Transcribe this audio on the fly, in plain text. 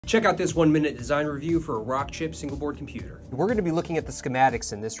Check out this 1-minute design review for a Rockchip single board computer. We're going to be looking at the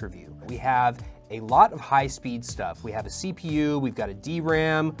schematics in this review. We have a lot of high-speed stuff. We have a CPU, we've got a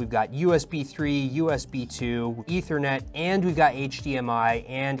DRAM, we've got USB 3, USB 2, Ethernet, and we've got HDMI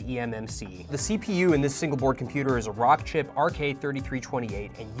and eMMC. The CPU in this single board computer is a Rockchip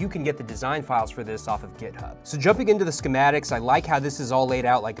RK3328, and you can get the design files for this off of GitHub. So jumping into the schematics, I like how this is all laid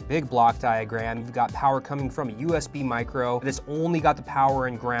out like a big block diagram. You've got power coming from a USB micro. It's only got the power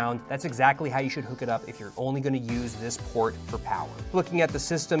and ground. That's exactly how you should hook it up if you're only going to use this port for power. Looking at the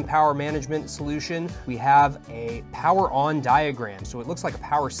system power management solution, we have a power on diagram. So it looks like a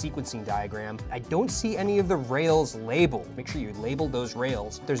power sequencing diagram. I don't see any of the rails labeled. Make sure you label those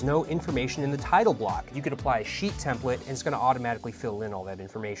rails. There's no information in the title block. You could apply a sheet template and it's going to automatically fill in all that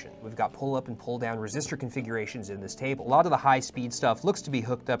information. We've got pull up and pull down resistor configurations in this table. A lot of the high speed stuff looks to be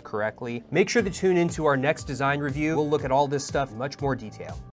hooked up correctly. Make sure to tune into our next design review. We'll look at all this stuff in much more detail.